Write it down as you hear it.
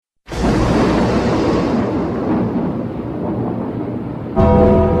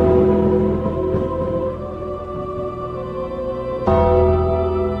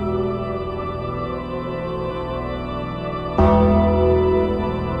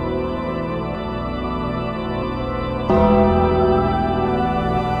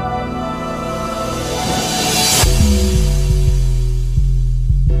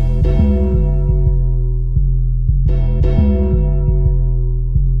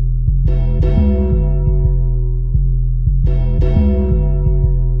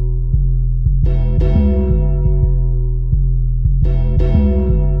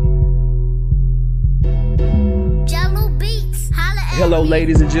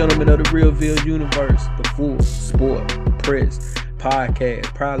ladies and gentlemen of the Realville universe, the Full Sport Press podcast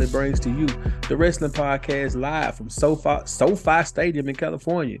proudly brings to you the wrestling podcast live from SoFi Stadium in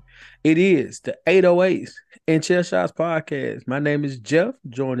California. It is the 808s and Chair Shots podcast. My name is Jeff,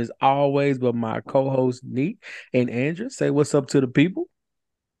 joined as always by my co-hosts Neek and Andrea. Say what's up to the people.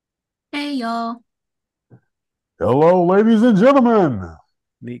 Hey, y'all. Hello, ladies and gentlemen.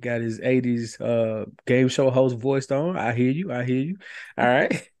 Neek got his 80s game show host voiced on. I hear you. All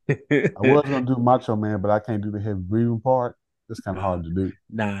right. I was gonna do Macho Man, but I can't do the heavy breathing part. It's kind of hard to do.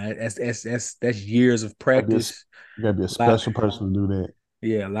 Nah, that's years of practice. You gotta be a special person to do that.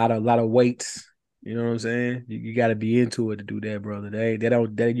 Yeah, a lot of weights. You know what I'm saying? You got to be into it to do that, brother.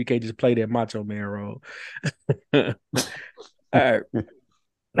 You can't just play that Macho Man role. All right.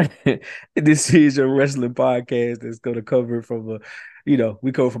 This is your wrestling podcast that's going to cover it from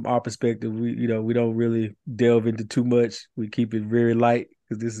we cover from our perspective. We don't really delve into too much. We keep it very light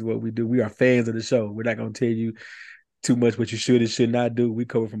because this is what we do. We are fans of the show. We're not going to tell you too much what you should and should not do. We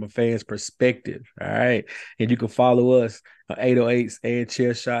cover from a fan's perspective. All right. And you can follow us on 808s and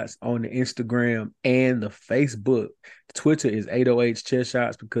Chair Shots on the Instagram and the Facebook. Twitter is 808s Chair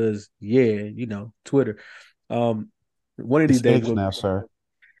Shots because, Twitter. One of these days. X now, sir.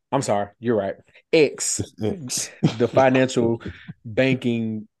 I'm sorry. You're right. X. The financial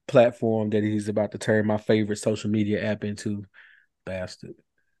banking platform that he's about to turn my favorite social media app into. Bastard.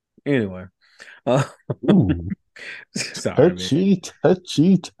 Anyway. Sorry,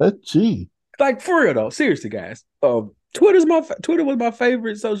 touchy. Like for real though, seriously, guys. Twitter was my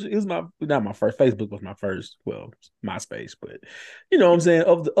favorite social. It was not my first. Facebook was my first. Well, MySpace, but you know what I'm saying.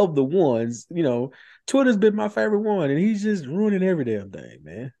 Of the ones, Twitter's been my favorite one, and he's just ruining every damn thing,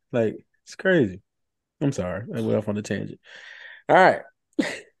 man. Like it's crazy. I'm sorry, I went off on a tangent. All right,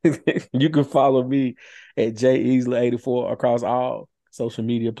 you can follow me at JEasley84 across all social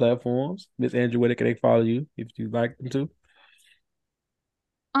media platforms. Miss Andrea, where can they follow you if you'd like them to?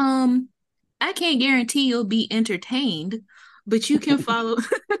 I can't guarantee you'll be entertained, but you can follow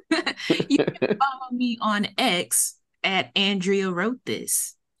me on X at Andrea wrote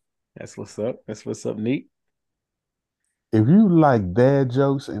this. That's what's up. That's what's up, Neek. If you like dad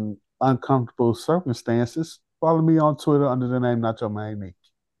jokes and uncomfortable circumstances, follow me on Twitter under the name Not Your Man Neek.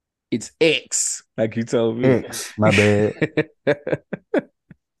 It's X, like you told me. X, my bad.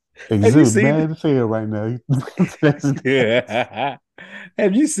 Exude mad as hell right now. Yeah.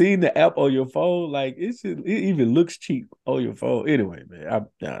 Have you seen the app on your phone? Like it even looks cheap on your phone. Anyway, man, I'm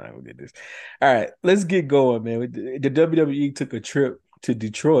not gonna get this. All right, let's get going, man. The WWE took a trip to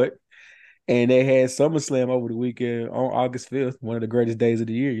Detroit, and they had SummerSlam over the weekend on August 5th, one of the greatest days of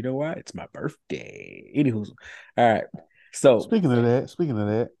the year. You know why? It's my birthday. Anywho, all right. So speaking of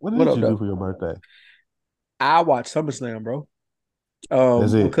that, what did you do for your birthday? I watched SummerSlam, bro.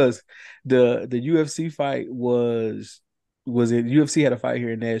 Because the UFC fight was it UFC had a fight here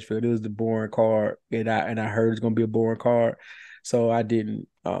in Nashville. It was the boring card, and I heard it's gonna be a boring card, so I didn't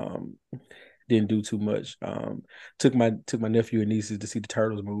do too much. Took my nephew and nieces to see the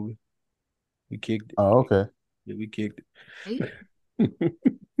Turtles movie. We kicked it. Oh, okay. Yeah, we kicked it.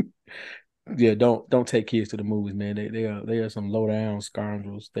 Yeah, don't take kids to the movies, man. They are some low down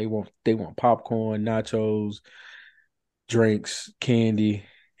scoundrels. They want popcorn, nachos, drinks, candy,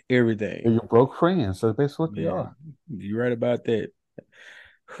 everything. You're broke friends, so that's what they are. You're right about that.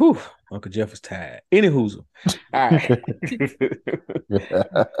 Whew, Uncle Jeff is tired. Anywho, all right.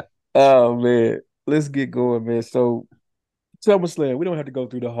 Oh man, let's get going, man. So SummerSlam, we don't have to go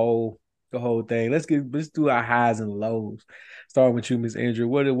through the whole thing. Let's do our highs and lows. Starting with you, Miss Andrea.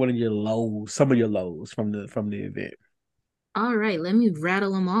 What are one of your lows? Some of your lows from the event. All right, let me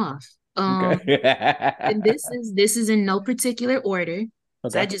rattle them off. Okay. And this is in no particular order.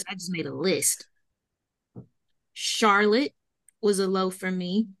 Okay. So I just made a list. Charlotte was a low for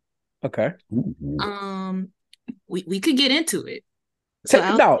me. Okay. We could get into it. This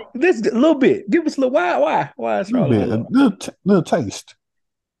a little bit. Give us a little why is Charlotte a little taste.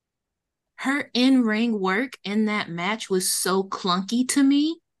 Her in-ring work in that match was so clunky to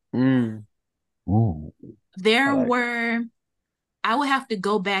me. I would have to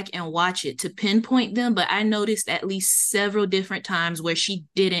go back and watch it to pinpoint them, but I noticed at least several different times where she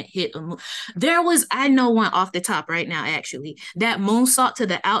didn't hit a move. I know one off the top right now, actually. That moonsault to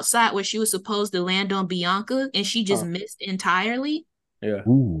the outside where she was supposed to land on Bianca and she just missed entirely. Yeah.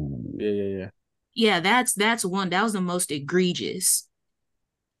 Ooh. Yeah. Yeah, that's one. That was the most egregious.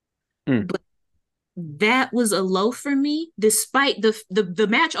 But that was a low for me, despite the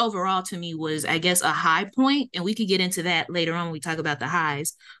match overall to me was, I guess, a high point, and we could get into that later on when we talk about the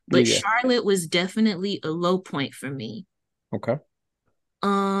highs. But Charlotte was definitely a low point for me. Okay.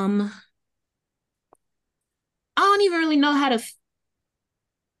 I don't even really know how to.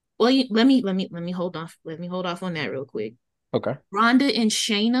 Well, let me hold off. Let me hold off on that real quick. Okay. Rhonda and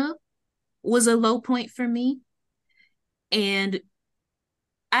Shayna was a low point for me, and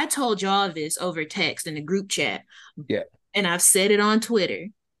I told y'all this over text in the group chat, Yeah. and I've said it on Twitter.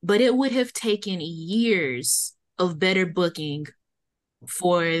 But it would have taken years of better booking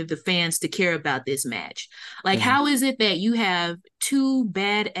for the fans to care about this match. Like, Hmm. how is it that you have two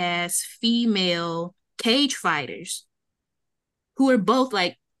badass female cage fighters who are both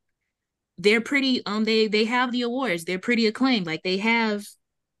like they're pretty they have the awards. They're pretty acclaimed. Like they have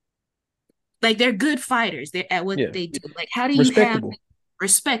like they're good fighters. They're at what Yeah. they do. Like how do you have Respectable.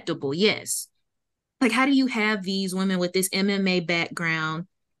 respectable? Yes. Like how do you have these women with this MMA background?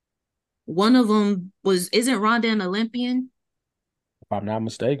 One of them was isn't Ronda an Olympian? If I'm not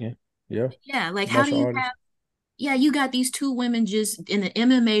mistaken. Yeah. Yeah, like how do Martial you artist. have yeah, you got these two women just in the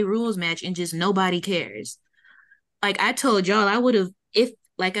MMA rules match and just nobody cares. Like I told y'all, I would have, if,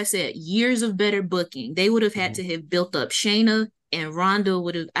 like I said, years of better booking, they would have had Hmm. to have built up Shayna and Ronda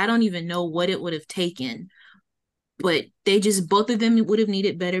would have, I don't even know what it would have taken, but they just, both of them would have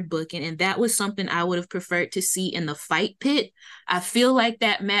needed better booking. And that was something I would have preferred to see in the fight pit. I feel like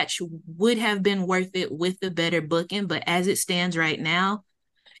that match would have been worth it with the better booking, but as it stands right now,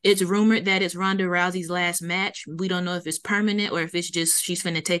 it's rumored that it's Ronda Rousey's last match. We don't know if it's permanent or if it's just she's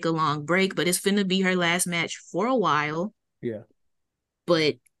finna take a long break, but it's finna be her last match for a while. Yeah.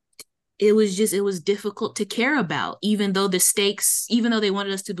 But it was difficult to care about, even though the stakes, even though they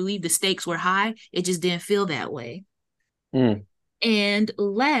wanted us to believe the stakes were high, it just didn't feel that way. Mm. And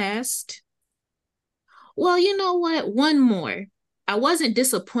last, well, you know what? One more. I wasn't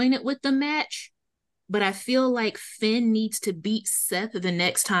disappointed with the match, but I feel like Finn needs to beat Seth the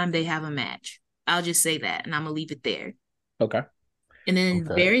next time they have a match. I'll just say that, and I'm gonna leave it there. Okay. And then,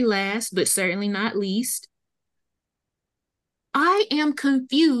 Okay. very last, but certainly not least, I am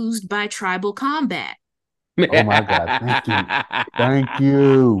confused by tribal combat. Oh my God. Thank you. Thank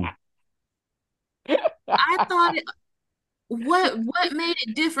you. I thought it, what made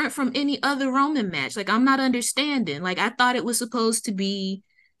it different from any other Roman match? Like I'm not understanding. Like I thought it was supposed to be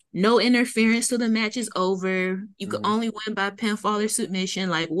no interference till the match is over. You could Mhm. only win by pinfall or submission.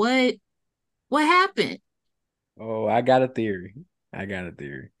 Like what happened? Oh, I got a theory. I got a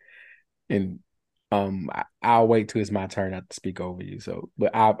theory. And I'll wait till it's my turn not to speak over you. So,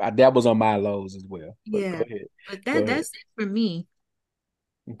 but that was on my lows as well. But go Yeah, ahead. but Go ahead. that's it for me.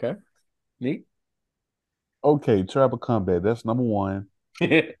 Okay. Neat. Okay, travel combat. That's number one,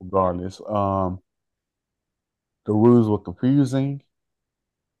 regardless. The rules were confusing.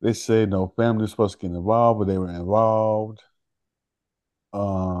 They said no family was supposed to get involved, but they were involved.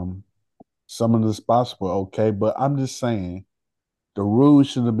 Um, some of the spots were okay, but I'm just saying the rules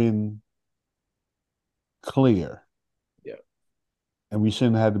should have been clear, Yeah. and we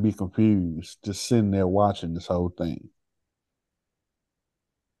shouldn't have to be confused just sitting there watching this whole thing.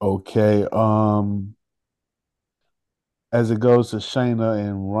 Okay. As it goes to Shayna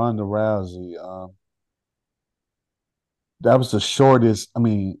and Ronda Rousey, that was the shortest. I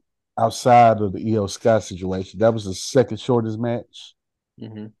mean, outside of the EO Scott situation, that was the second shortest match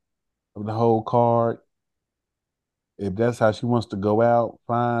Hmm. of the whole card. If that's how she wants to go out,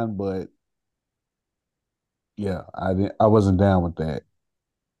 fine. But yeah, I didn't. I wasn't down with that.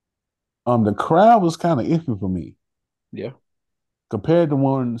 The crowd was kind of iffy for me Yeah. compared to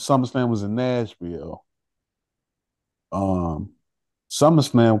when SummerSlam was in Nashville. Um,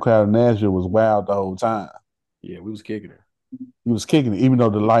 SummerSlam crowd in Nashville was wild the whole time. Yeah. We was kicking her. He was kicking it, even though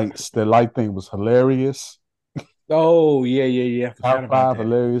the light thing was hilarious. Oh, yeah, yeah, yeah. I forgot Top about five that.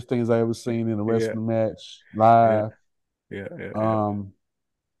 hilarious things I ever Yeah. seen in a Yeah. wrestling match Yeah. live. Yeah. Yeah. Yeah. Um,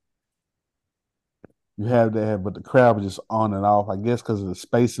 you have that, but the crowd was just on and off. I guess because of the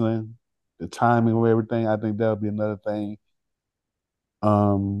spacing, the timing of everything. I think that would be another thing.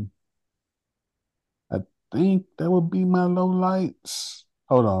 Um, I think that would be my low lights.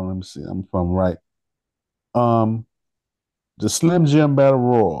 Hold on, let me see. I'm from right. Um, the Slim Jim Battle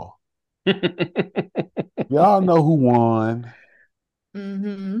Royal. Y'all know who won,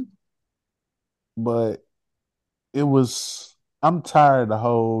 Mm-hmm. but it was. I'm tired of the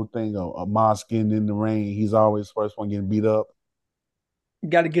whole thing of Moss getting in the ring. He's always the first one getting beat up.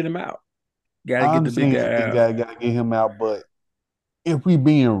 Got to get him out. Got to I get the big understand guy you out. gotta get him out, but if we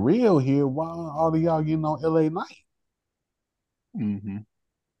being real here, why all of y'all getting on LA Knight? Hmm.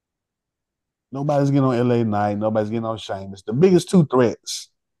 Nobody's getting on LA Knight. Nobody's getting on Sheamus. The biggest two threats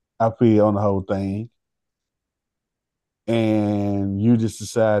I feel on the whole thing. And you just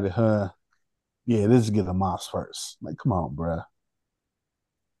decided, yeah, let's get a Moss first. Like, come on, bruh.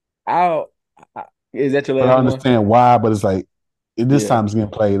 I'll. I, is that your But I last one? understand why. But it's like this Yeah, time it's getting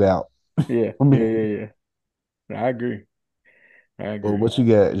played out yeah, for yeah, me. yeah, yeah. I agree. I Well, agree. what you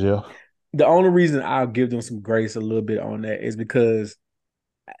got, Jeff? The only reason I'll give them some grace a little bit on that is because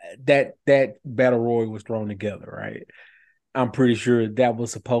that battle royal was thrown together, right? I'm pretty sure that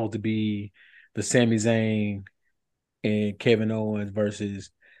was supposed to be the Sami Zayn and Kevin Owens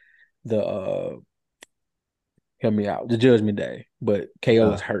versus the help me out, the Judgment Day. But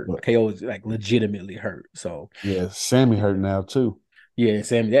KO Yeah, is hurt. but KO is like legitimately hurt. So yeah, Sammy hurt yeah, now too. yeah,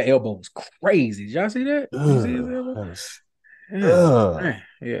 Sammy, that elbow was crazy. Did y'all see that? Did you see his Ugh, elbow? that was Yeah, ugh. man,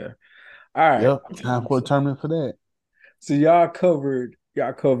 yeah. All right. Yep, time for a tournament for that. So y'all covered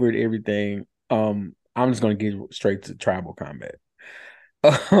everything. I'm just gonna get straight to tribal combat.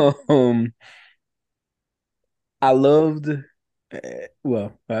 Um, I loved.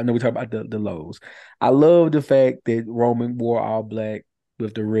 Well, I know we talk about the lows. I love the fact that Roman wore all black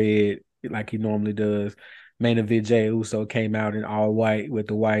with the red, like he normally does. Main event Jey Uso came out in all white with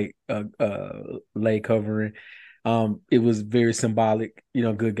the white leg covering. It was very symbolic,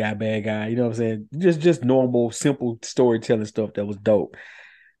 good guy, bad guy. You know what I'm saying? Just normal, simple storytelling stuff that was dope.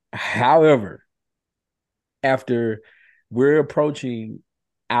 However, after we're approaching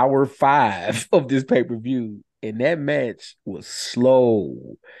hour 5 of this pay-per-view, and that match was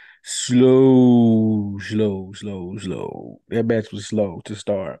slow, slow, slow, slow, slow. That match was slow to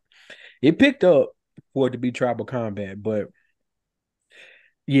start. It picked up for it to be tribal combat, but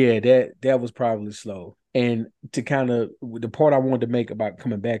yeah, that was probably slow. And to kind of the part I wanted to make about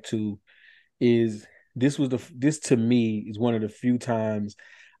coming back to is this to me is one of the few times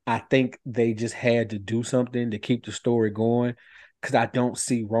I think they just had to do something to keep the story going because I don't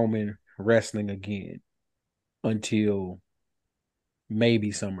see Roman wrestling again until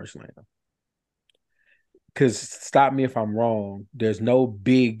maybe SummerSlam. Because stop me if I'm wrong, there's no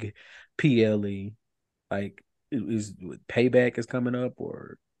big PLE like is Payback is coming up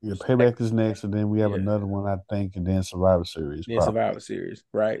or Yeah, payback is next, and then we have yeah. another one, I think, and then Survivor Series Then probably. Survivor Series,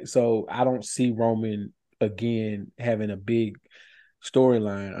 right? So I don't see Roman again having a big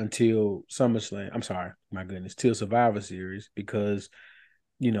storyline until SummerSlam. I'm sorry, my goodness, till Survivor Series because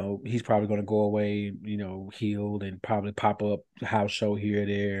he's probably going to go away, healed and probably pop up house show here or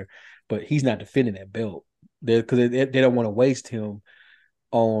there, but he's not defending that belt because they don't want to waste him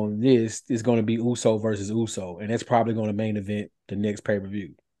on this. It's going to be Uso versus Uso, and that's probably going to main event the next pay per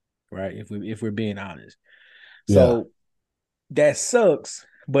view, right? If we're being honest, Yeah. so that sucks,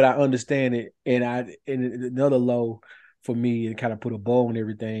 but I understand it. And another low for me and kind of put a bow on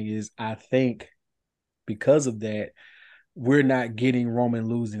everything is I think because of that, we're not getting Roman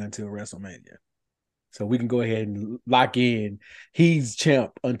losing until WrestleMania. So we can go ahead and lock in. He's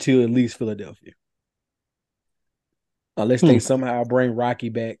champ until at least Philadelphia. Unless they Hmm. somehow bring Rocky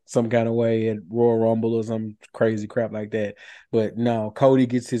back some kind of way at Royal Rumble or some crazy crap like that. But no, Cody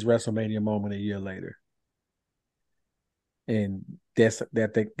gets his WrestleMania moment a year later. And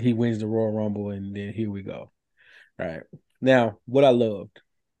that thing he wins the Royal Rumble, and then here we go. All right. Now, what I loved,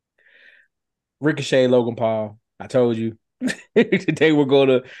 Ricochet, Logan Paul. I told you they were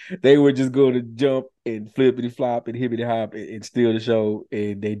gonna, they were just gonna jump and flippity flop and hippity hop and steal the show,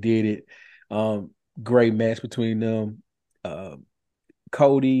 and they did it. Um, Great match between them. Uh,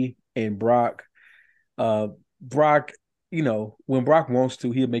 Cody and Brock. Uh, Brock, when Brock wants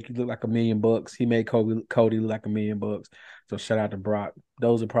to, he'll make you look like $1,000,000. He made Cody look like $1,000,000. So shout out to Brock.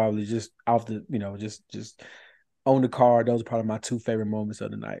 Those are probably just off the, just on the card. Those are probably my two favorite moments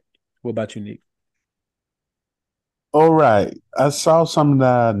of the night. What about you, Neek? All right. I saw something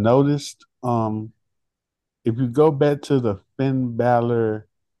that I noticed. If you go back to the Finn Balor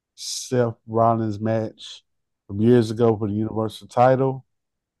Seth Rollins match from years ago for the Universal title,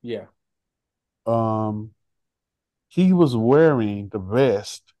 Yeah. um, he was wearing the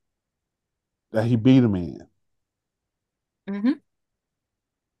vest that he beat him in. Mm-hmm.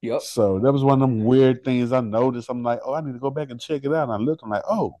 Yep. So that was one of them weird things I noticed. I'm like, oh, I need to go back and check it out. And I looked, I'm like,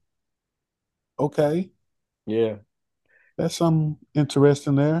 oh, okay. Yeah. That's something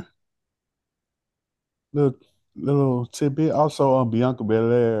interesting there. Little little tidbit. Also, Bianca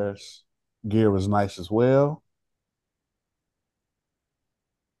Belair's gear was nice as well.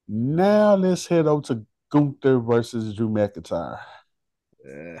 Now let's head over to Gunther versus Drew McIntyre.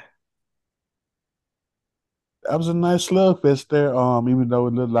 Uh, That was a nice slugfest there. Even though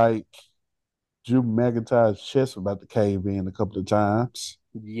it looked like Drew McIntyre's chest was about to cave in a couple of times.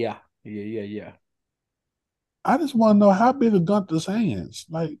 yeah. Yeah. Yeah. I just want to know how big are Gunther's hands?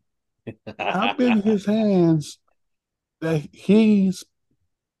 Like, how big are Yeah. his hands that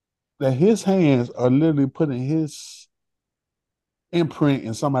his hands are literally putting his imprint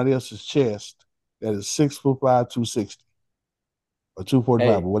in somebody else's chest that is 6'5", 260 or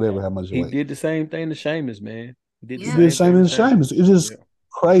 245 Hey, or whatever how much you he weigh. did the same thing to Sheamus, man. He did the He Yeah. did same same thing to in Sheamus. Sheamus. It's Yeah, just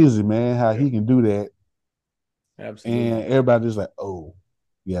crazy, man, how yeah, he can do that, and absolutely. everybody's like, "Oh,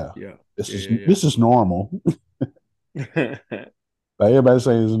 yeah, Yeah, this yeah, is yeah, this is normal." yeah. Like everybody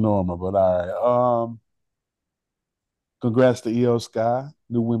saying it's normal, but all right. Congrats to Io Sky,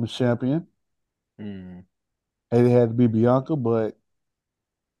 new women's champion. Mm, Hey, it had to be Bianca, but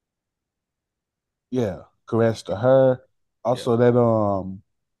yeah, congrats to her. yeah, Also, that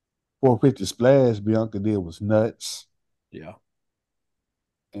 450 splash Bianca did was nuts, yeah.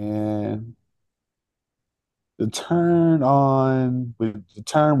 and the turn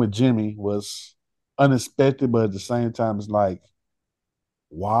with Jimmy was unexpected, but at the same time, it's like,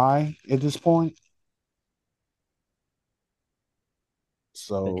 why at this point? They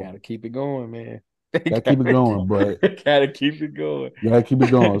So gotta keep it going, man. They gotta keep it gotta going, but gotta keep it going. gotta keep it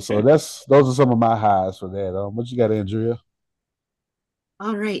going. So those are some of my highs for that. What you got, Andrea?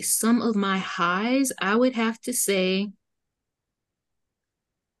 All right. Some of my highs, I would have to say,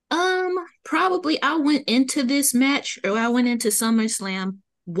 probably I went into this match or I went into SummerSlam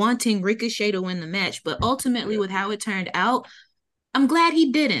wanting Ricochet to win the match, but ultimately Yeah. with how it turned out, I'm glad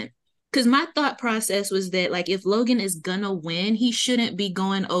he didn't. Because my thought process was that, like, if Logan is gonna win, he shouldn't be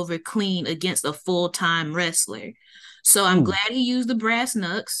going over clean against a full-time wrestler. So I'm Hmm. glad he used the brass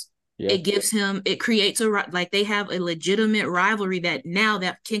knucks. Yeah. It gives him, it creates like they have a legitimate rivalry that now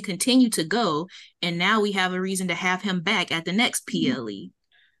that can continue to go. And now we have a reason to have him back at the next PLE.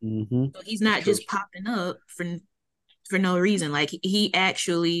 Mm-hmm. So he's That's not true. just popping up for no reason. Like he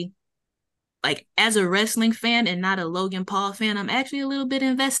actually, like, as a wrestling fan and not a Logan Paul fan, I'm actually a little bit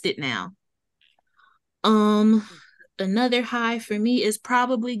invested now. Um, Another high for me is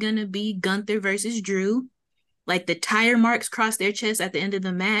probably gonna be Gunther versus Drew. Like the tire marks cross their chest at the end of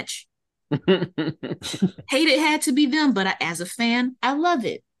the match. Hate it had to be them, but as a fan, I love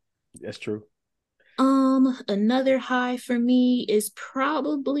it. That's true. Another high for me is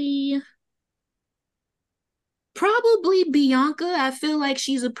probably Bianca. I feel like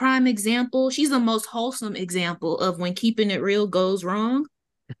she's a prime example. She's the most wholesome example of when keeping it real goes wrong.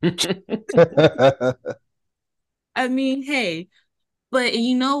 I mean, hey, but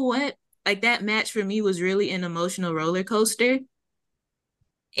you know what? Like that match for me was really an emotional roller coaster.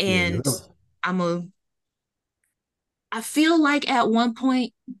 And Yeah. I'm a I feel like at one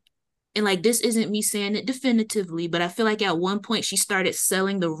point, and like this isn't me saying it definitively, but I feel like at one point she started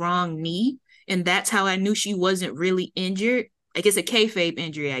selling the wrong knee, and that's how I knew she wasn't really injured. Like it's a kayfabe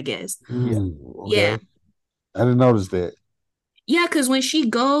injury, I guess. Yeah. Yeah, Okay. I didn't notice that. yeah, because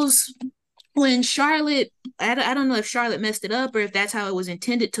when Charlotte, I don't know if Charlotte messed it up or if that's how it was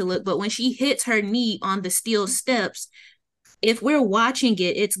intended to look, but when she hits her knee on the steel steps, if we're watching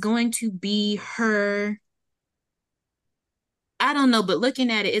it, it's going to be her. I don't know, but looking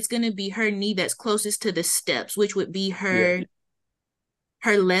at it, it's going to be her knee that's closest to the steps, which would be Yeah.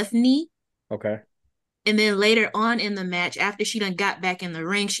 her left knee. Okay. And then later on in the match, after she done got back in the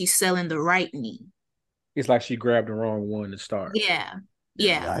ring, she's selling the right knee. It's like she grabbed the wrong one to start. Yeah,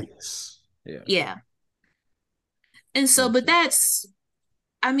 Yeah. yeah, Yikes. Yeah. yeah. And so, Makes but sense.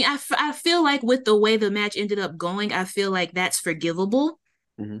 I mean, I feel like with the way the match ended up going, I feel like that's forgivable.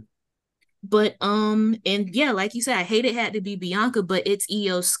 Hmm. But and yeah, like you said, I hate it had to be Bianca, but it's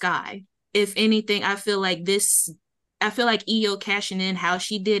Io Sky. If anything, I feel like Io cashing in how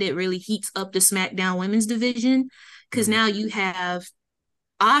she did it really heats up the SmackDown women's division. Cause Hmm. now you have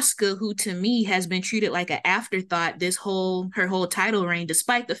Asuka, who to me has been treated like an afterthought her whole title reign,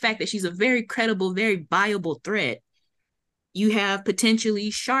 despite the fact that she's a very credible, very viable threat. You have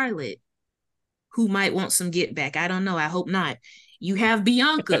potentially Charlotte, who might want some get back. I don't know. I hope not. You have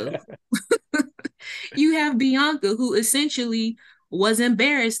Bianca, you have Bianca, who essentially was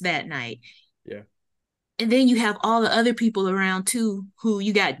embarrassed that night. Yeah. And then you have all the other people around too, who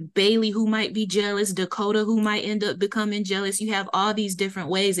you got Bailey, who might be jealous, Dakota, who might end up becoming jealous. You have all these different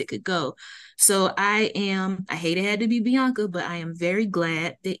ways it could go. So I hate it had to be Bianca, but I am very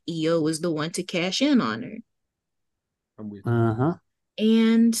glad that Io was the one to cash in on her. I'm with you. Uh-huh.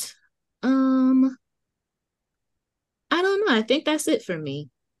 And um, I don't know. I think that's it for me.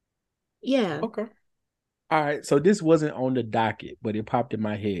 Yeah. Okay. All right. So this wasn't on the docket, but it popped in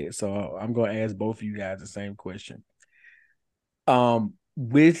my head. So I'm gonna ask both of you guys the same question.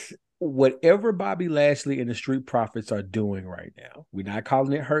 With whatever Bobby Lashley and the Street Profits are doing right now, we're not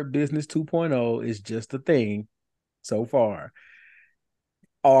calling it Hurt Business 2.0. It's just a thing so far.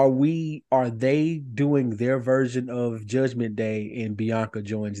 Are they doing their version of Judgment Day and Bianca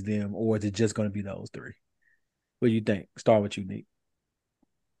joins them, or is it just going to be those three? What do you think? Start with you, Neek.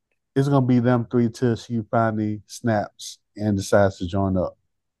 it's gonna be them three till she finally snaps and decides to join up.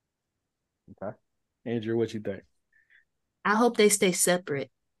 Okay. Andrew, what you think? I hope they stay separate.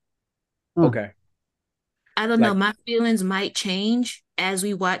 Hmm. Okay. I don't know. Like, My feelings might change as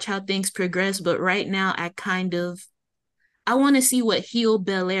we watch how things progress, but right now I want to see what heel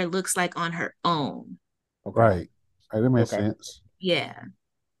Belair looks like on her own. okay. Right. Right, that makes Okay. sense. Yeah.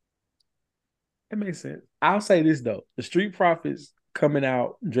 That makes sense. I'll say this though. The Street Profits coming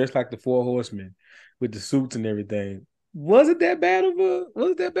out dressed like the Four Horsemen with the suits and everything wasn't that bad of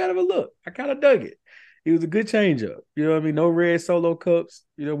a look. I kind of dug it. It was a good change up. You know what I mean? No red solo cups.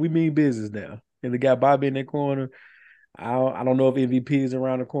 You know, we mean business now. And they got Bobby in that corner. I don't know if MVP is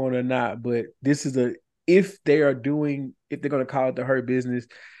around the corner or not, but this is a if they're gonna call it the Hurt Business,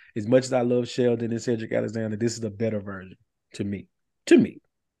 as much as I love Sheldon and Cedric Alexander, this is a better version to me. To me.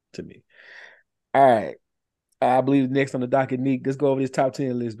 To me. All right. I believe next on the docket, Neek. Let's go over this top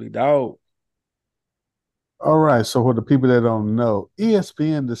 10 list, big dog. All right. So for the people that don't know,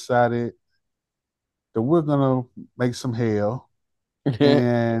 ESPN decided that we're gonna make some hell,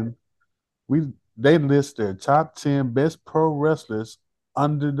 and we they list their top 10 best pro wrestlers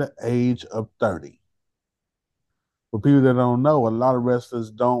under the age of 30. For people that don't know, a lot of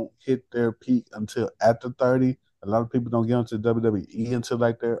wrestlers don't hit their peak until after 30. A lot of people don't get into WWE until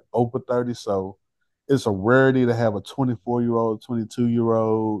like they're over 30. So it's a rarity to have a 24-year-old,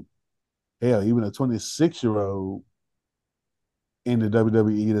 22-year-old, hell, even a 26-year-old in the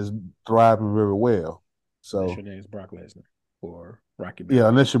WWE that's thriving very well. Unless So your name is Brock Lesnar or Rocky yeah, Maivia.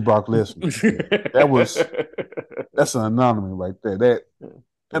 unless you're Brock Lesnar. Yeah. That's an anomaly right there. That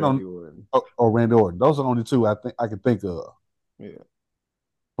Randy don't Orton. or Randy Orton. Those are the only two I think I can think of Yeah.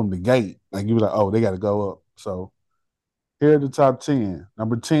 from the gate. Like you were like, oh, they got to go up. So here are the top 10.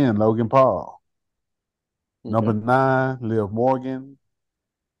 Number 10, Logan Paul. Number Okay. 9, Liv Morgan.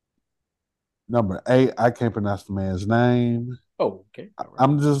 Number 8, I can't pronounce the man's name. Oh, okay. All right.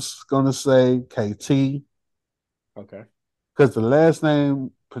 I'm just gonna say KT Okay. because the last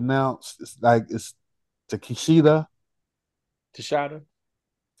name pronounced is like it's Takeshita. Tashada.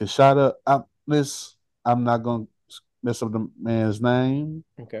 Kishada. I'm not gonna mess up the man's name,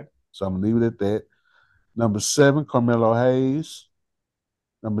 Okay. so I'm gonna leave it at that. Number 7, Carmelo Hayes.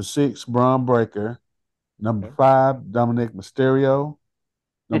 Number 6, Braun Breaker. Number Okay. 5, Dominic Mysterio.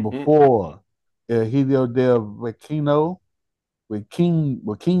 Number 4, El Hidio del Vecino with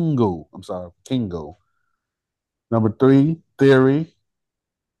Kingo. I'm sorry, Kingo. Number 3, Theory.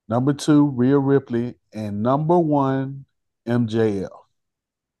 Number 2, Rhea Ripley. And number 1, MJF,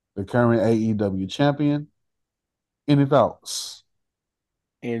 the current AEW champion. Any thoughts?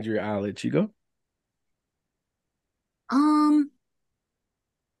 Andrea, I'll let you go. Um,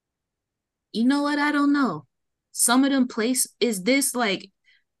 you know what? I don't know. Some of them place is this like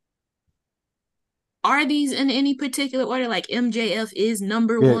are these in any particular order? Like MJF is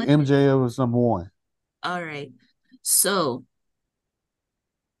number Yeah, one. MJF was number 1. All right. So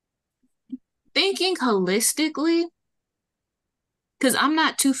thinking holistically, because I'm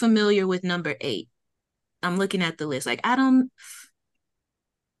not too familiar with number 8. I'm looking at the list. Like Yeah,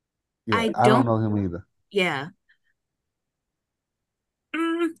 I I don't don't, know him either. yeah.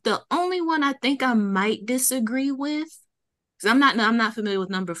 The only one I think I might disagree with, because I'm not familiar with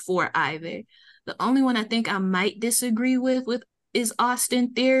number 4 either. The only one I think I might disagree with is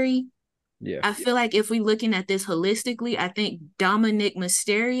Austin Theory. Yeah. I feel like if we're looking at this holistically, I think Dominic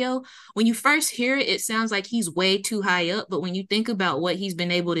Mysterio, when you first hear it, it sounds like he's way too high up. But when you think about what he's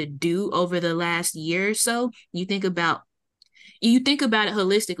been able to do over the last year or so, you think about it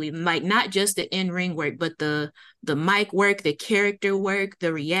holistically, like not just the in-ring work, but the mic work, the character work,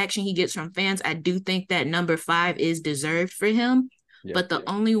 the reaction he gets from fans. I do think that number 5 is deserved for him. Yeah. But the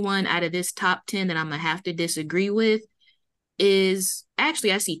only one out of this top 10 that I'm gonna have to disagree with is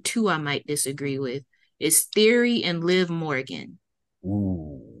actually I see 2 I might disagree with. Is Theory and Liv Morgan.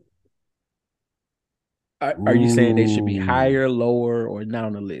 Ooh. Are you saying they should be Ooh. higher, lower, or not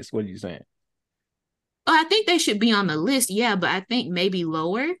on the list? What are you saying? Oh, I think they should be on the list, yeah, but I think maybe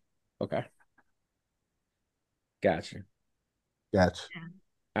lower. Okay. Gotcha. Gotcha.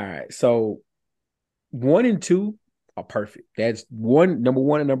 All right. So 1 and 2 are perfect. That's one. Number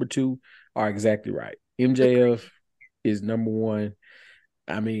 1 and number 2 are exactly right. MJF Agreed. is number 1.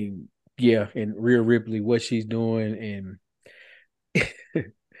 I mean, yeah, and Rhea Ripley, what she's doing, and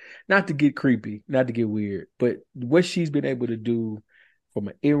not to get creepy, not to get weird, but what she's been able to do from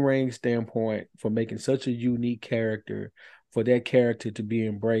an in-ring standpoint, for making such a unique character, for that character to be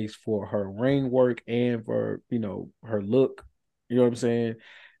embraced for her ring work and for her look. You know what I'm saying?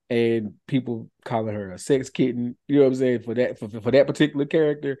 and people calling her a sex kitten. You know what I'm saying? For that particular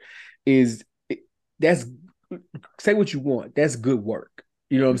character, is that's say what you want. That's good work.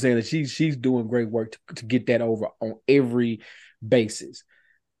 You know what I'm saying? And she's doing great work to get that over on every basis.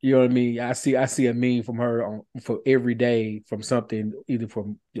 You know what I mean? I see a meme from her on for every day from something either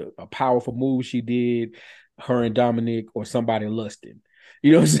from a powerful move she did, her and Dominic, or somebody lusting.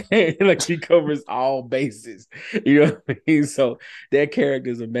 You know what I'm saying? Like she covers all bases. You know what I mean? So that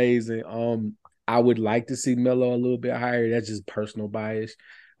character is amazing. I would like to see Mello a little bit higher. That's just personal bias.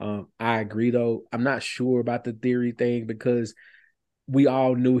 I agree though. I'm not sure about the theory thing because we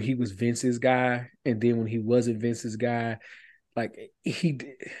all knew he was Vince's guy, and then when he wasn't Vince's guy, like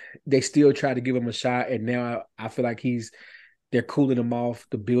they still try to give him a shot, and now I feel like they're cooling him off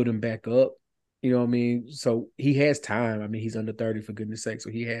to build him back up. You know what I mean? So he has time. I mean, he's under 30 for goodness sake,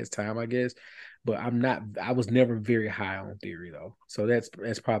 so he has time, I guess. But I was never very high on Theory though, so that's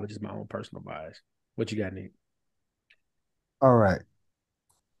probably just my own personal bias. What you got, Nick? All right.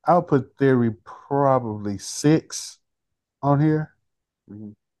 I'll put Theory probably 6 on here,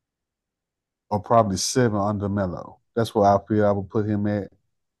 Mm-hmm. or probably 7 under Mello. That's where I feel I would put him at.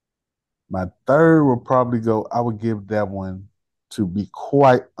 My third would probably go, I would give that one, to be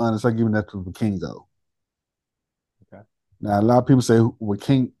quite honest, I'm giving that to the Kingo. Okay. Now, a lot of people say, with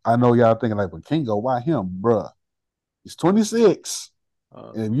King, I know y'all thinking like, with Kingo, why him? Bruh, he's 26.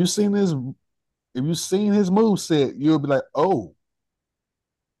 And if you seen his move set, you'll be like, oh,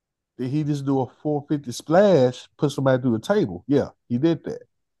 did he just do a 450 splash, put somebody through the table? Yeah, he did that.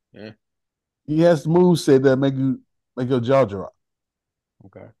 Yeah. He has the move set that make your jaw drop.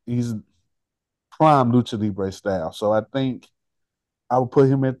 Okay. He's prime lucha libre style. So I think I would put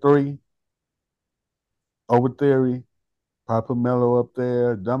him at 3 over Theory. Probably put Mello up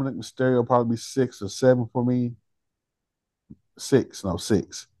there. Dominic Mysterio probably 6 or 7 for me. 6, no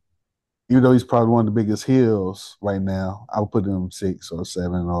 6. Even though he's probably one of the biggest heels right now, I would put him 6 or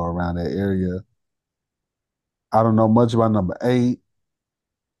 7 or around that area. I don't know much about number 8,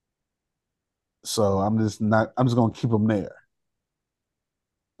 so I'm just gonna keep him there.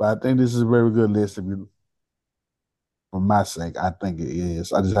 But I think this is a very good list. If you, for my sake, I think it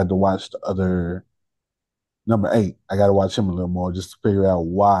is. I just had to watch the other number 8. I got to watch him a little more just to figure out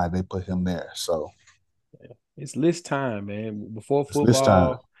why they put him there. So It's list time, man. Before it's this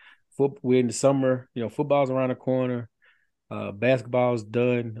time. we're in the summer. You know, football's around the corner. Basketball's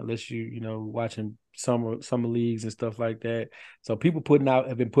done unless watching summer leagues and stuff like that. So people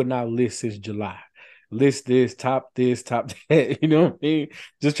have been putting out lists since July. List this, top that. You know what I mean?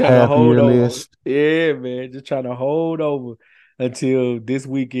 Just trying to Half hold year over. list. Yeah, man. Just trying to hold over until this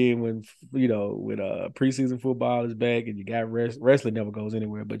weekend when when preseason football is back and you got wrestling never goes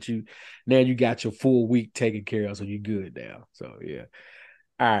anywhere, but you got your full week taken care of, so you're good now. So yeah.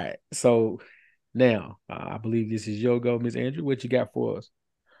 All right. So now, I believe this is your go, Miss Andrew. What you got for us?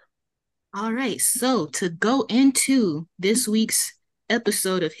 All right. So to go into this week's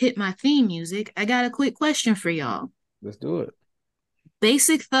episode of Hit My Theme Music, I got a quick question for y'all. Let's do it.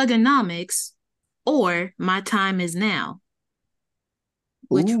 Basic Thugonomics or My Time Is Now?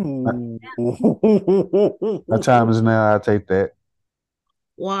 Which Ooh. My time is now. I take that.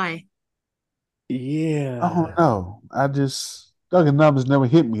 why? I don't Yeah. know. I just Dunkin' Numbers never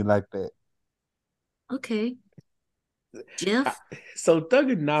hit me like that. Okay. I- Jeff? so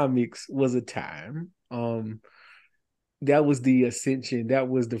Thugonomics was a time. That was the ascension. That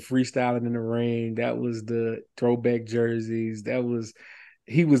was the freestyling in the ring. That was the throwback jerseys.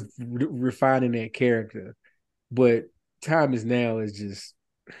 He was refining that character. But Time Is Now is just,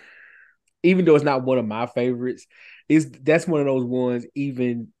 even though it's not one of my favorites, that's one of those ones.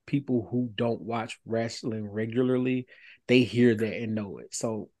 Even people who don't watch wrestling regularly, they hear that and know it.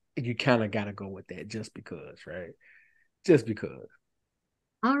 So you kind of got to go with that just because, right? Just because.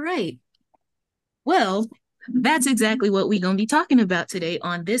 All right. Well, that's exactly what we're going to be talking about today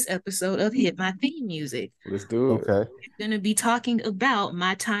on this episode of Hit My Theme Music. Let's do it. Okay. We're going to be talking about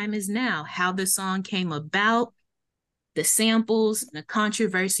My Time Is Now, how the song came about, the samples, the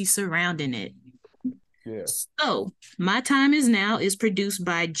controversy surrounding it. Yeah. So, My Time Is Now is produced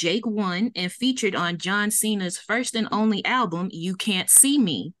by Jake One and featured on John Cena's first and only album, You Can't See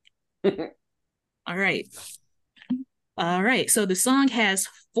Me. All right. All right. So the song has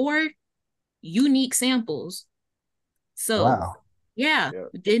 4 unique samples. So, Wow. yeah, Yeah.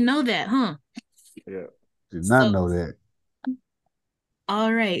 didn't know that, huh? Yeah. Did not So, know that.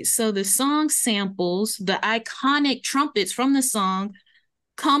 all right. So the song samples the iconic trumpets from the song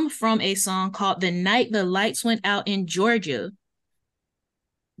come from a song called The Night the Lights Went Out in Georgia.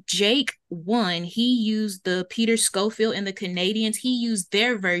 Jake won. He used the Peter Schofield and the Canadians. He used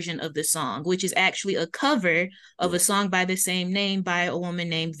their version of the song, which is actually a cover of a song by the same name by a woman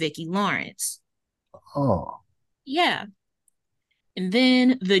named Vicki Lawrence. Oh. Yeah. And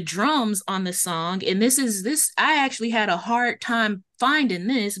then the drums on the song, and this I actually had a hard time finding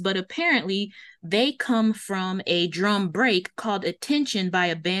this, but apparently they come from a drum break called Attention by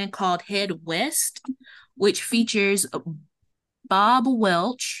a band called Head West, which features Bob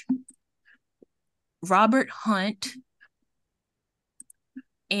Welch, Robert Hunt,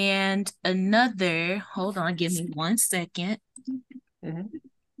 and another, hold on, give me 1 second. Mm-hmm.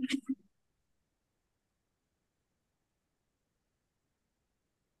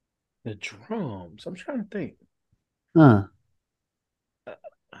 The drums. I'm trying to think. Huh.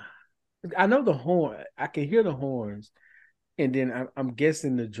 I know the horn. I can hear the horns, and then I'm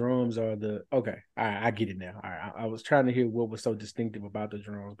guessing the drums are the okay. All right, I get it now. All right, I was trying to hear what was so distinctive about the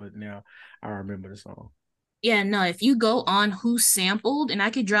drums, but now I remember the song. Yeah, no, if you go on Who Sampled, and I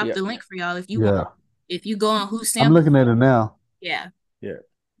could drop Yeah, the link for y'all if you Yeah. want. If you go on Who I'm Sampled, looking at it now. yeah. yeah. I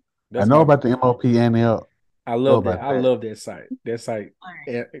That's know my. about the MOP and up. I Know love that. about I that. love that site. That site. All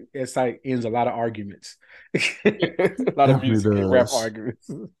right. That site ends a lot of arguments. Yeah. A lot of Definitely music and rap does. arguments.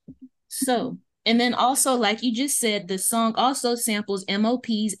 So, and then also, like you just said, the song also samples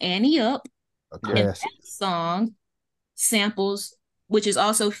MOP's Annie Up, A Yeah. and classic. that song samples, which is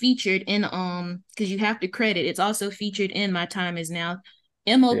also featured in because you have to credit, it's also featured in My Time Is Now.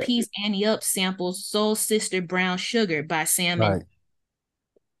 Yeah. MOP's Annie Up samples Soul Sister Brown Sugar by Sam and Right.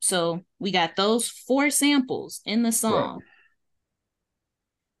 so we got those 4 samples in the Right. song.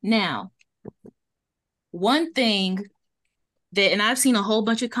 Now, one thing that, and I've seen a whole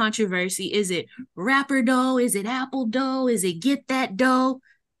bunch of controversy, is it rapper dough? Is it Apple dough? Is it get that dough?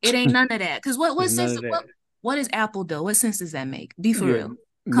 It ain't none of that. Because what There's sense none of that. what is Apple dough? What sense does that make? Be for Yeah. real.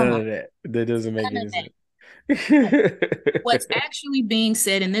 Come None on. of that. That doesn't make None any of that. sense. What's actually being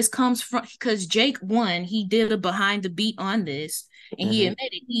said, and this comes from because Jake won, he did a behind the beat on this, and he Mm-hmm.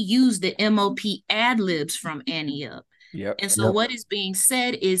 admitted he used the MOP ad libs from Annie Up. Yep. And so Yep. what is being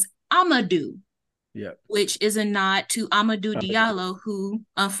said is Amadou, Yep. which is a nod to Amadou I'm a Diallo, who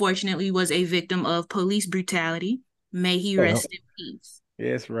unfortunately was a victim of police brutality. May he Yep. rest in peace.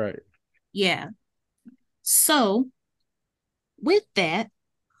 That's right. Yeah. So with that,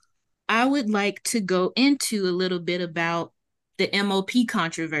 I would like to go into a little bit about the MOP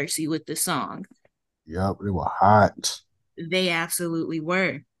controversy with the song. Yep. They were hot. They absolutely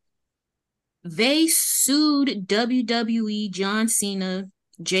were. They sued WWE, John Cena,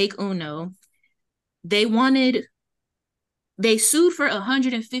 Jake Uno. They sued for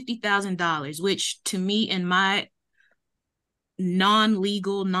 $150,000, which to me, in my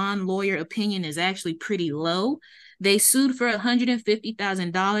non-legal, non-lawyer opinion, is actually pretty low. They sued for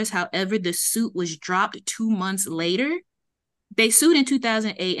 $150,000. However, the suit was dropped 2 months later. They sued in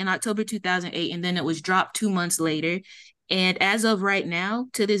 2008, in October 2008, and then it was dropped 2 months later. And as of right now,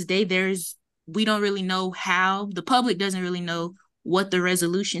 to this day, we don't really know how, the public doesn't really know what the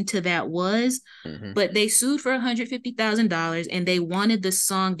resolution to that was. Mm-hmm. But they sued for $150,000 and they wanted the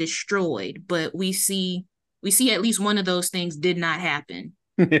song destroyed. But we see at least one of those things did not happen.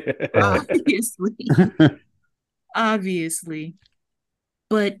 Right. Obviously. Obviously.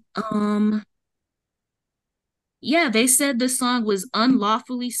 But yeah, they said the song was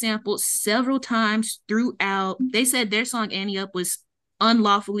unlawfully sampled several times throughout. They said their song Annie Up was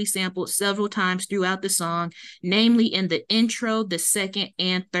unlawfully sampled several times throughout the song, namely in the intro, the second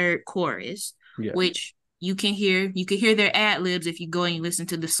and third chorus, Yeah. which you can hear their ad libs if you go and you listen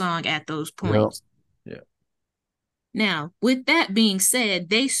to the song at those points. Yeah. Now, with that being said,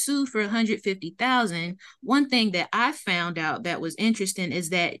 they sued for $150,000. One thing that I found out that was interesting is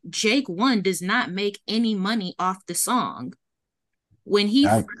that Jake One does not make any money off the song. When he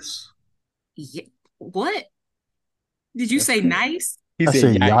Yikes. what? Did you say nice? He I said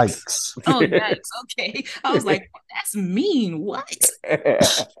said yikes. yikes. Oh, yikes. Okay. I was like, that's mean. What?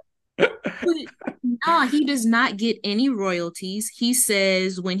 No, he does not get any royalties. He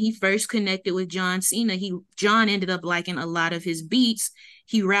says when he first connected with John Cena, John ended up liking a lot of his beats.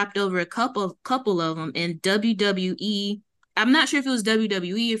 He rapped over a couple of them, and WWE. I'm not sure if it was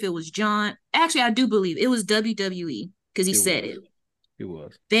WWE, if it was John. Actually, I do believe it was WWE because he said it. It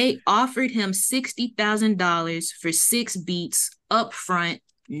was. They offered him $60,000 for 6 beats up front,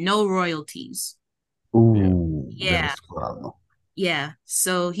 no royalties. Ooh, Yeah. that's a problem. Yeah.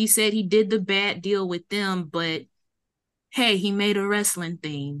 So he said he did the bad deal with them, but hey, he made a wrestling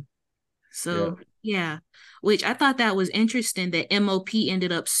theme. So yeah. Which I thought that was interesting that MOP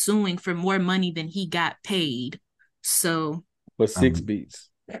ended up suing for more money than he got paid. So But 6 beats.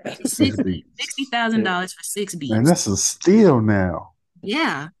 Six Six sixty beats. thousand Yeah. dollars for six Man, beats. that's a steal now.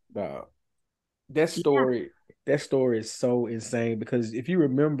 Yeah. Uh, that Yeah. story, that story is so insane because if you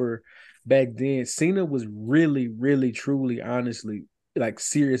remember back then, Cena was really, really, truly, honestly, like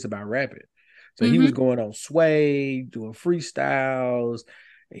serious about rapping. So he was Mm-hmm. going on Sway, doing freestyles.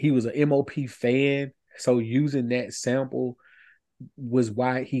 He was an MOP fan. So using that sample was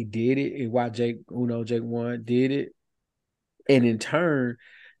why he did it and why Jake One did it. And in turn,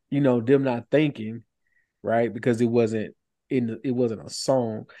 them not thinking, right? Because it wasn't a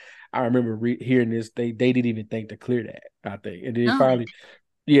song. I remember hearing this. They didn't even think to clear that. I think, and then No,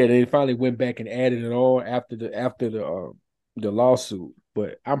 they they finally went back and added it on after the lawsuit.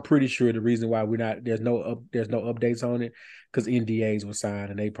 But I'm pretty sure the reason why we're not there's no updates on it because NDAs were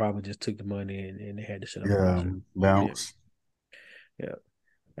signed and they probably just took the money and they had to shut up about Yeah, it. Yeah, bounce. yeah,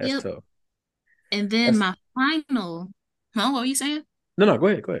 that's yep. tough. And then That's my final, huh? What were you saying? no, go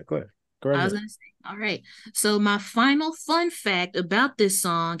ahead, go right I was ahead. gonna say, all right. So my final fun fact about this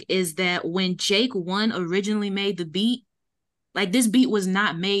song is that when Jake One originally made the beat, like this beat was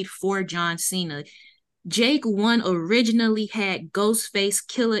not made for John Cena. Jake One originally had Ghostface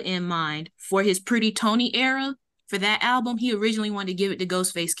Killer in mind for his Pretty Tony era. For that album, he originally wanted to give it to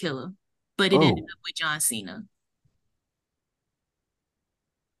Ghostface Killer, but it ended Oh, up with John Cena.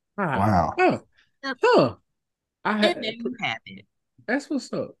 Ah, wow. Yep. huh. I And there had you have it. That's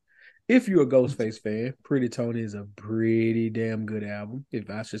what's up. If you're a Ghostface fan, Pretty Tony is a pretty damn good album. If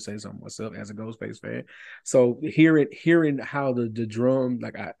I should say something myself as a Ghostface fan, so hearing how the drum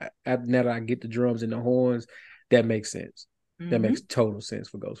like now that I get the drums and the horns, that makes sense. That Hmm. makes total sense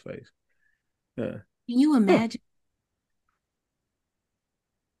for Ghostface. Yeah. Can you Huh. imagine?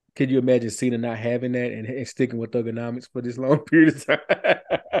 Could you imagine Cena not having that and sticking with thugonomics for this long period of time?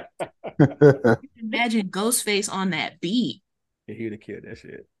 Imagine Ghostface on that beat. He'd have killed that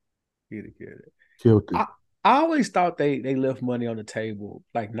shit. He'd have killed it. Killed it. I I always thought they left money on the table,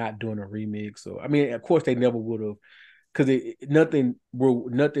 like not doing a remix. So I mean, of course they never would have, because nothing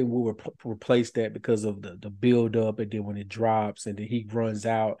will replace that because of the build up, and then when it drops and then he runs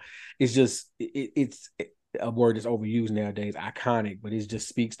out, it's just it's a word that's overused nowadays, iconic, but it just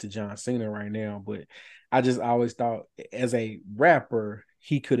speaks to John Cena right now. But I always thought as a rapper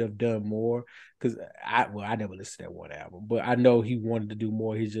he could have done more because I never listened to that one album, but I know he wanted to do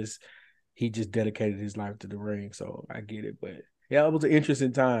more. He just dedicated his life to the ring, so I get it. But yeah, it was an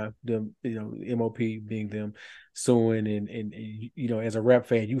interesting time. MOP being them suing and as a rap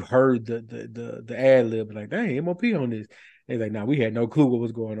fan, you heard the ad lib like, dang, MOP on this. They're like, nah, we had no clue what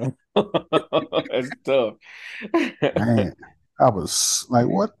was going on. That's tough. Man, I was like,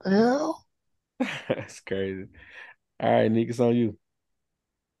 what the hell? That's crazy. All right, Nick, it's on you.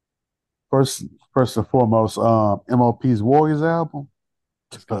 First, first and foremost, MOP's Warriors album,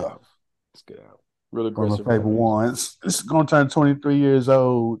 That's good tough. out. That's good out. Real One of aggressive my rap favorite music. ones. It's gonna turn 23 years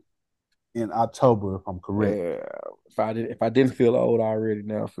old in October, if I'm correct. Yeah, if I didn't feel old already,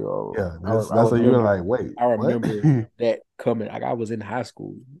 now I feel old. Yeah, I that's what you're remember like, wait, I what? remember And that coming. Like I was in high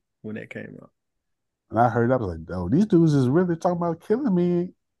school when that came out. I heard, I was like, oh, these dudes is really talking about killing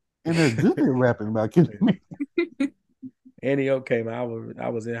me, and they're good at rapping about killing me. NEO came out. I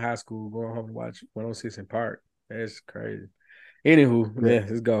was in high school going home to watch 106 in Park. That's crazy. Anywho, Yeah. yeah,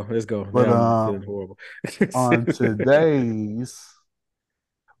 let's go. Let's go. But Now I'm feeling horrible. on today's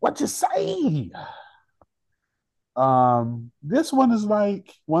what you say? This one is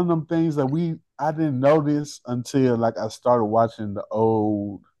like one of them things that I didn't notice until like I started watching the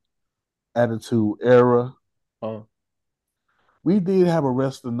old Attitude Era. uh, We did have a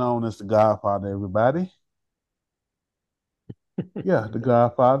wrestler known as the Godfather, everybody. Yeah, the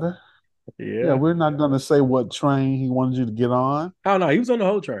Godfather. Yeah, yeah. we're not gonna say what train he wanted you to get on. Oh no, he was on the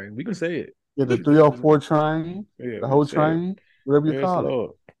whole train. We can say it. Yeah, the We can, 304 train, yeah, the we can whole say it. train, whatever you Yes, call it.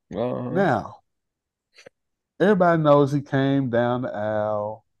 Lord. Uh-huh. Now, everybody knows he came down the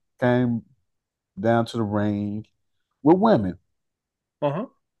aisle, came down to the ring with women. Uh-huh.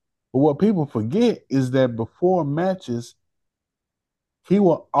 But what people forget is that before matches, he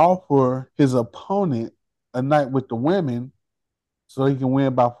will offer his opponent a night with the women so he can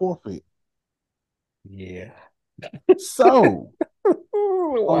win by forfeit. Yeah. So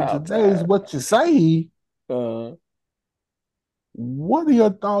on Wild today's time. What You Say, Uh what are your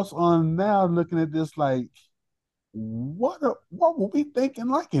thoughts on now looking at this like what were we thinking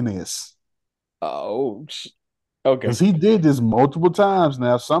like in this? oh Because okay. he did this multiple times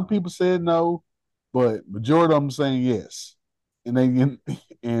now. Some people said no, but majority of them saying yes. And they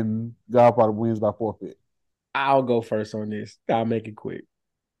and Godfather wins by forfeit. I'll go first on this. I'll make it quick.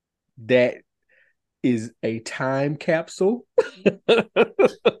 That is a time capsule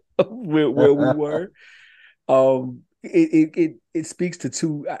where we were. It speaks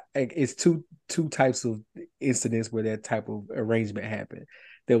to it's two types of incidents where that type of arrangement happened.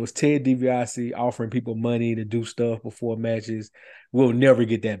 There was Ted DiBiase offering people money to do stuff before matches. We'll never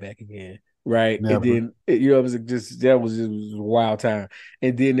get that back again, right? And Never. then it was just that was just a wild time.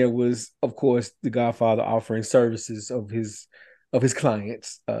 And then there was, of course, the Godfather offering services of his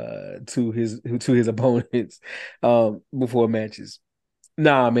clients to his opponents before matches.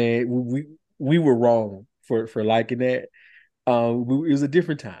 Nah, man, we were wrong for liking that. It was a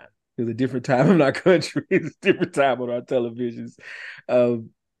different time. It was a different time in our country. It was a different time on our televisions. Um,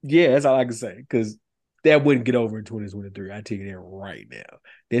 yeah, that's all I can say because that wouldn't get over in 2023. I tell you that right now.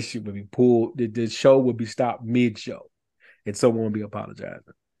 That shit would be pulled. The show would be stopped mid-show, and someone would be apologizing.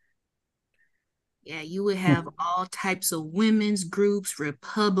 Yeah, you would have all types of women's groups,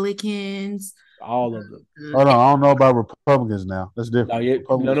 Republicans. All of them. Hold on, I don't know about Republicans now. That's No, different. yeah, no,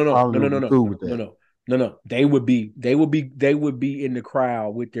 Republicans no, no, no, probably no, would no, be no, cool with no, that. no, no, no. They would be in the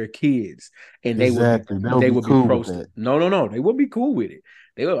crowd with their kids, and Exactly. They would they be would be cool with that. protesting. No, no, no. They would be cool with it.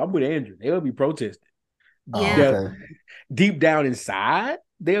 I'm with Andrew. They would be protesting. Oh, Yeah, They're okay. deep down inside,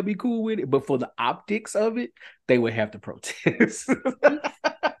 they'll be cool with it, but for the optics of it, they would have to protest.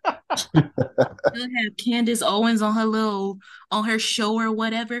 you'll have Candace Owens on on her show or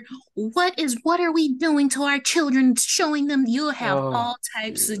whatever. What are we doing to our children? Showing them you'll have Oh, all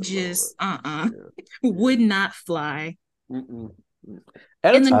types of dear Lord. just Yeah, yeah. would not fly. Mm-mm. In the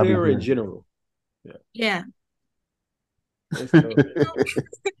Attitude I'll be era in here. general. Yeah, yeah, it's tough.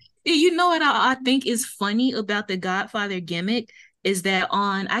 you know what I think is funny about the Godfather gimmick is that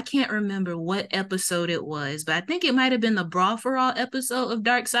on I can't remember what episode it was, but I think it might have been the Brawl for All episode of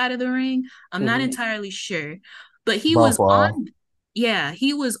Dark Side of the Ring. I'm not Mm-hmm. entirely sure, but he Ball was for all. on. Yeah,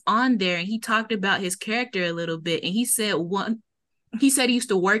 he was on there and he talked about his character a little bit, and he said one. He said he used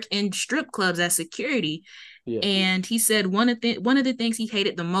to work in strip clubs as security, Yeah, and he said one of the things he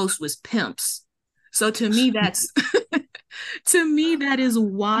hated the most was pimps. So to me, that's to me that is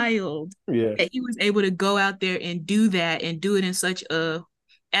wild yeah, that he was able to go out there and do that and do it in such a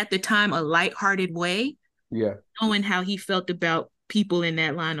at the time a lighthearted way, yeah, knowing how he felt about people in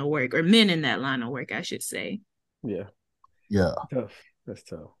that line of work or men in that line of work, I should say. yeah. Yeah. Tough. That's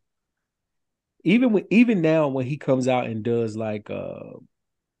tough. Even now when he comes out and does like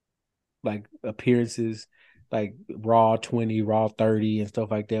appearances like Raw 20, Raw 30 and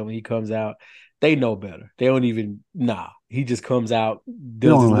stuff like that when he comes out, they know better. They don't even he just comes out, He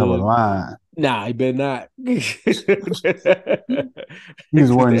does don't his even have a little line. he better not. He's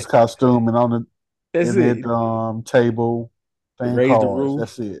Cause wearing his costume and on the that's in that it. table playing Raise the cards. roof.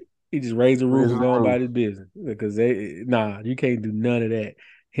 That's it. He just raised the roof Raise and the go on roof. about his business because you can't do none of that.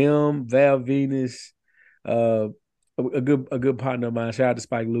 Him, Val Venus, uh, a good partner of mine. Shout out to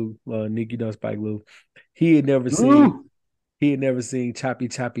Spike Lee, Neek, you know Spike Lee. He had never seen Ooh. he had never seen Choppy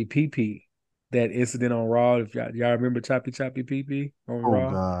Choppy Pee Pee. That incident on Raw. If y'all remember Choppy Choppy Pee Pee on Oh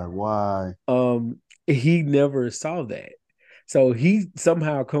Raw, God, why? he never saw that. So he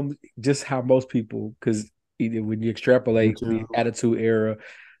somehow comes just how most people, because when you extrapolate the YouTube. Attitude Era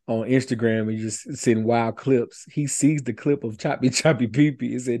on Instagram and you just send wild clips, he sees the clip of Choppy Choppy Pee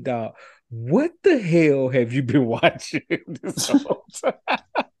Pee and said, "Dog, what the hell have you been watching this whole time?"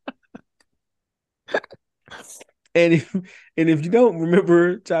 And if you don't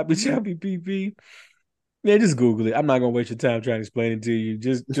remember Choppy Choppy Pee Pee, man, just Google it. I'm not gonna waste your time trying to explain it to you.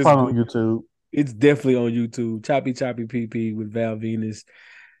 Just It's just probably Google. on YouTube. It's definitely on YouTube. Choppy Choppy PP with Val Venus.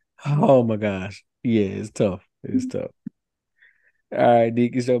 Oh my gosh. Yeah, it's tough. It's tough. All right,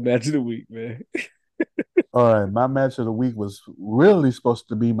 Nick, it's your match of the week, man. All right, my match of the week was really supposed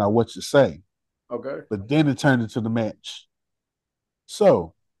to be my what you say, Okay. but then it turned into the match.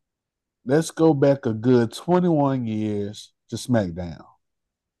 So let's go back a good 21 years to SmackDown.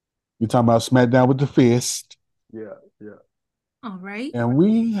 You're talking about SmackDown with the Fist. Yeah, yeah. All right. And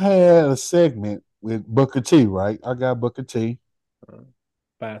we had a segment with Booker T, right? I got Booker T, Uh,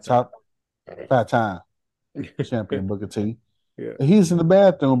 5 times. top 5 time champion Booker T. Yeah, And he's in the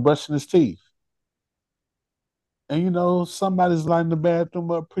bathroom brushing his teeth. And somebody's lighting the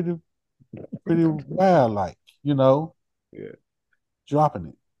bathroom up pretty wild, like, yeah, dropping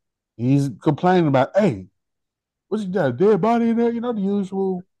it. He's complaining about, hey, what's you got, a dead body in there? The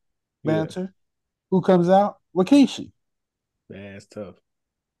usual yeah. banter. Who comes out? Rikishi. Man, it's tough.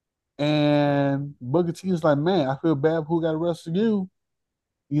 And Booker T is like, man, I feel bad for who got arrested you.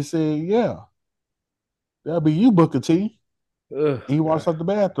 He said, yeah, that'll be you, Booker T. Ugh, And he walks God. out the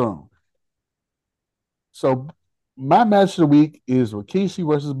bathroom. So my match of the week is Rikishi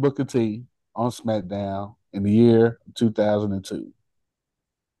versus Booker T. on SmackDown in the year 2002.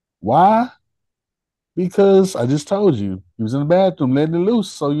 Why? Because I just told you he was in the bathroom letting it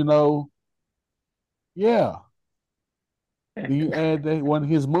loose. So yeah. Then you add that one of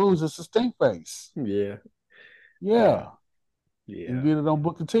his moves is a stink face. Yeah. Yeah. Yeah, and Yeah. did it on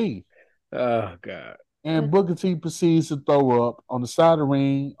Booker T. Oh God. And Booker T proceeds to throw up on the side of the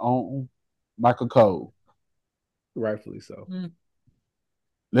ring on Michael Cole. Rightfully so. Mm.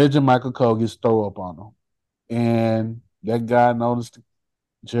 Legend Michael Cole gets throw up on him. And that guy noticed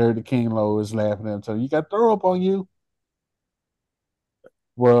Jerry the King Low is laughing at him, telling him, you got throw up on you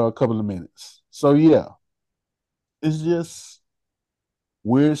for a couple of minutes. So yeah, it's just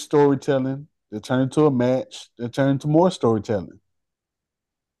weird storytelling that turned into a match that turned into more storytelling.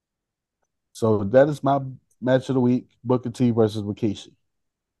 So that is my match of the week: Booker T versus Rikishi.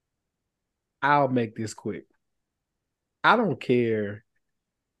 I'll make this quick. I don't care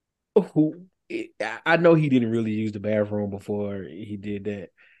who. I know he didn't really use the bathroom before he did that.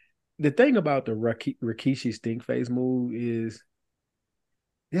 The thing about the Rikishi stink face move is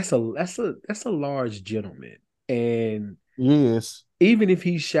that's a large gentleman, and Yes, even if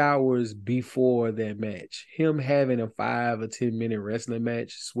he showers before that match, him having a 5 or 10 minute wrestling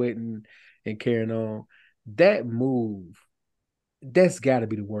match, sweating and carrying on, that move, that's got to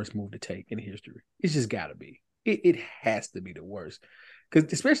be the worst move to take in history. It's just got to be. It has to be the worst,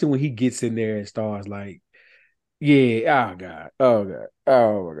 because especially when he gets in there and starts like, yeah, oh god, oh god,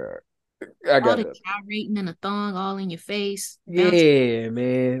 oh my god, I All got the it. gyrating and the thong all in your face, bouncing. Yeah,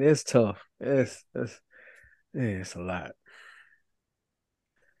 man, that's tough. That's yeah, it's a lot.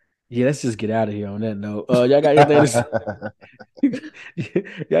 Yeah, let's just get out of here on that note. Y'all got anything to say?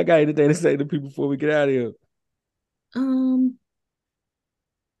 Y'all got anything to say to people before we get out of here? Um,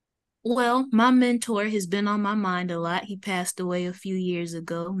 well, my mentor has been on my mind a lot. He passed away a few years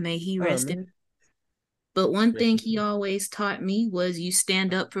ago. May he Oh rest in. man, But one rest thing in he peace. always taught me was you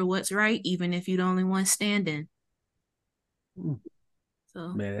stand up for what's right, even if you're the only one standing. Mm.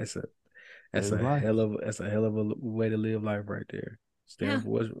 So, Man, that is life. that's a hell of a way to live life right there. yeah,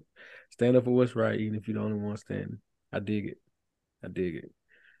 Stand up for what's right, even if you're the only one standing. I dig it. I dig it.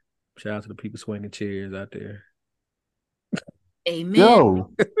 Shout out to the people swinging chairs out there. amen.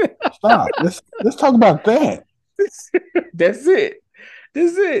 Yo, stop. Let's talk about that. That's it.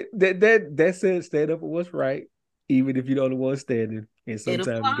 That's it. That's it. Stand up for what's right, even if you're the only one standing. And It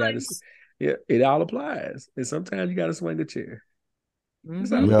sometimes you got to, applies. yeah, it all applies. And sometimes you got to swing the chair.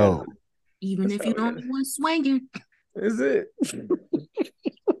 That's all Hmm. we got to Yo, do. Even That's if all you're we the got to. only one swinging. That's it.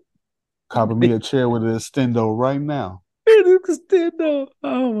 copy me a chair with an extendo right now.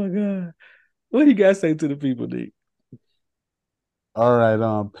 Oh my god. What you guys say to the people, Nick? All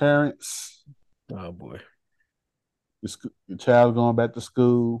right, parents, Oh boy. your child going back to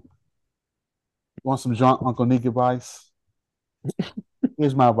school. Want some drunk Uncle Nick advice?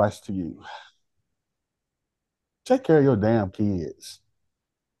 Here's my advice to you: take care of your damn kids,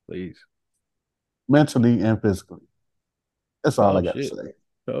 Please. mentally and physically. That's all I Oh got to shit. say.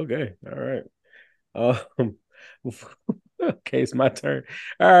 Okay. All right. Um, okay, it's my turn.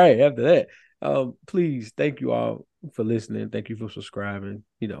 All right, after that, please thank you all for listening. Thank you for subscribing.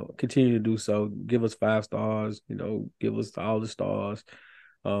 Continue to do so. Give us 5 stars. Give us all the stars.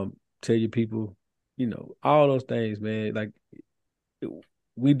 Tell your people. All those things, man. Like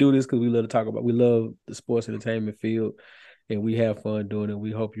we do this because we love to talk about. We love the sports entertainment field, and we have fun doing it.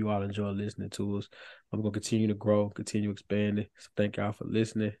 We hope you all enjoy listening to us. I'm gonna continue to grow, continue expanding. So thank y'all for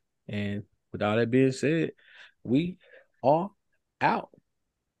listening. And with all that being said, we are out.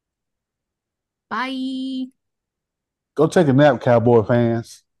 Bye. Go take a nap, Cowboy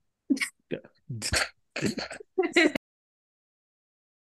fans.